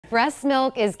Breast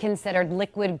milk is considered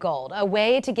liquid gold, a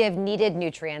way to give needed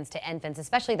nutrients to infants,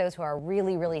 especially those who are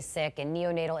really sick in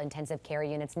neonatal intensive care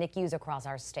units, NICUs across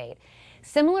our state.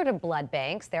 Similar to blood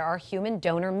banks, there are human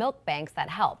donor milk banks that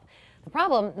help. The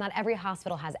problem, not every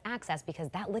hospital has access because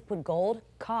that liquid gold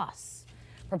costs.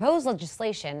 Proposed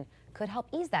legislation could help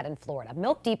ease that in Florida.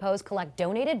 Milk depots collect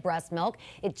donated breast milk.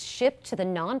 It's shipped to the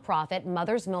nonprofit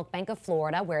Mother's Milk Bank of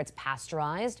Florida, where it's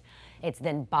pasteurized. It's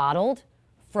then bottled,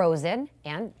 frozen,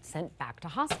 and sent back to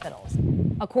hospitals.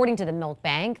 According to the milk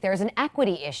bank, there's an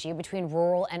equity issue between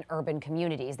rural and urban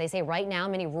communities. They say right now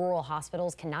many rural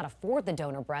hospitals cannot afford the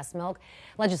donor breast milk.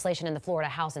 Legislation in the Florida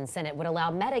House and Senate would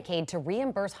allow Medicaid to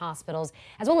reimburse hospitals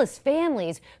as well as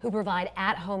families who provide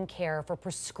at-home care for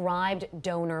prescribed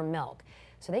donor milk,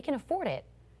 so they can afford it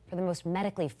for the most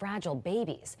medically fragile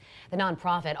babies. The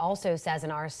nonprofit also says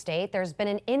in our state there's been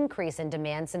an increase in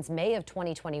demand since May of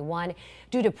 2021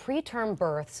 due to preterm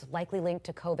births likely linked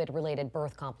to COVID-related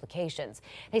birth complications.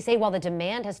 They say while the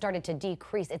demand has started to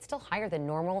decrease, it's still higher than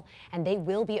normal, and they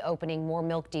will be opening more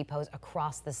milk depots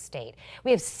across the state.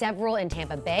 We have several in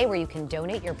Tampa Bay where you can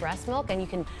donate your breast milk, and you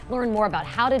can learn more about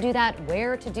how to do that,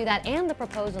 where to do that, and the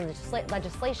proposed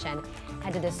legislation.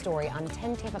 Head to this story on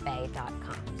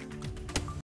 10tampabay.com.